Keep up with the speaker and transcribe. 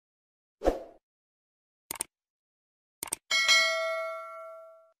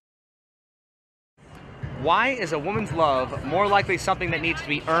Why is a woman's love more likely something that needs to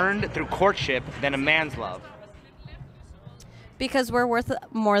be earned through courtship than a man's love? Because we're worth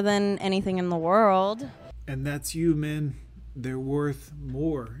more than anything in the world. And that's you, men. They're worth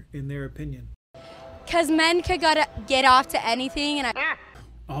more, in their opinion. Because men could get off to anything, and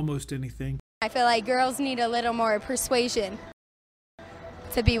Almost anything. I feel like girls need a little more persuasion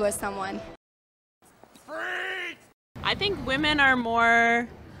to be with someone. I think women are more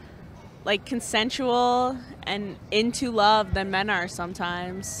like consensual and into love than men are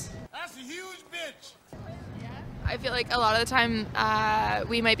sometimes. That's a huge bitch. I feel like a lot of the time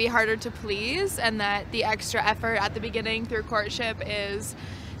we might be harder to please, and that the extra effort at the beginning through courtship is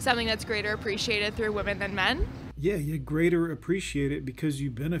something that's greater appreciated through women than men. Yeah, you greater appreciate it because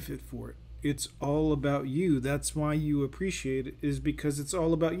you benefit for it. It's all about you. That's why you appreciate it, is because it's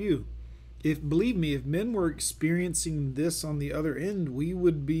all about you. Believe me, if men were experiencing this on the other end, we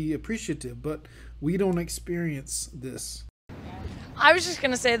would be appreciative, but we don't experience this. I was just going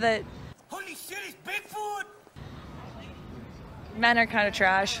to say that Holy shit, it's Bigfoot! men are kind of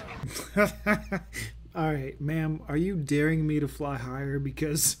trash. All right, ma'am, are you daring me to fly higher?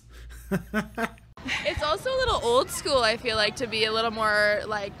 Because It's also a little old school, I feel like, to be a little more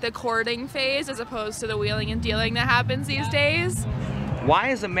like the courting phase as opposed to the wheeling and dealing that happens these days. Why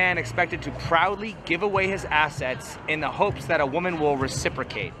is a man expected to proudly give away his assets in the hopes that a woman will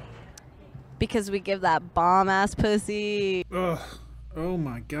reciprocate? Because we give that bomb-ass pussy. ugh, oh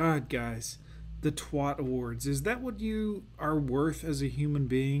my God, guys. The twat awards. Is that what you are worth as a human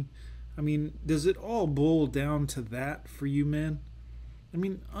being? I mean, does it all boil down to that for you men? I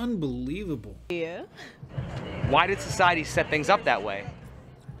mean, unbelievable. Yeah. Why did society set things up that way?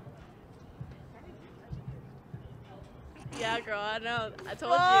 Yeah, girl, I know. I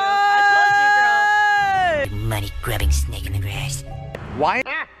told you. Money-grubbing snake in the grass.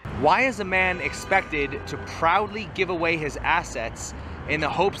 Why is a man expected to proudly give away his assets in the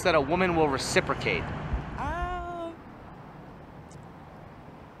hopes that a woman will reciprocate?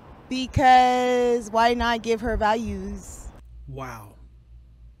 Because why not give her values? Wow.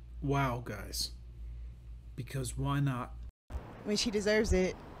 Wow, guys. Because why not? When she deserves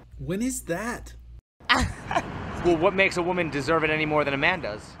it. When is that? Well, what makes a woman deserve it any more than a man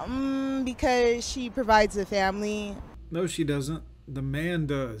does? Because she provides a family. No, she doesn't. The man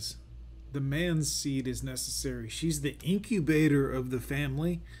does. The man's seed is necessary. She's the incubator of the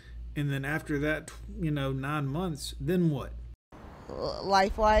family. And then after that, 9 months, then what?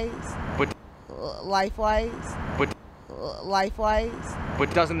 Life-wise. But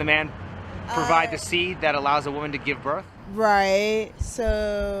doesn't the man provide the seed that allows a woman to give birth? Right.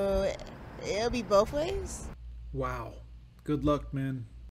 So it'll be both ways. Wow. Good luck, man.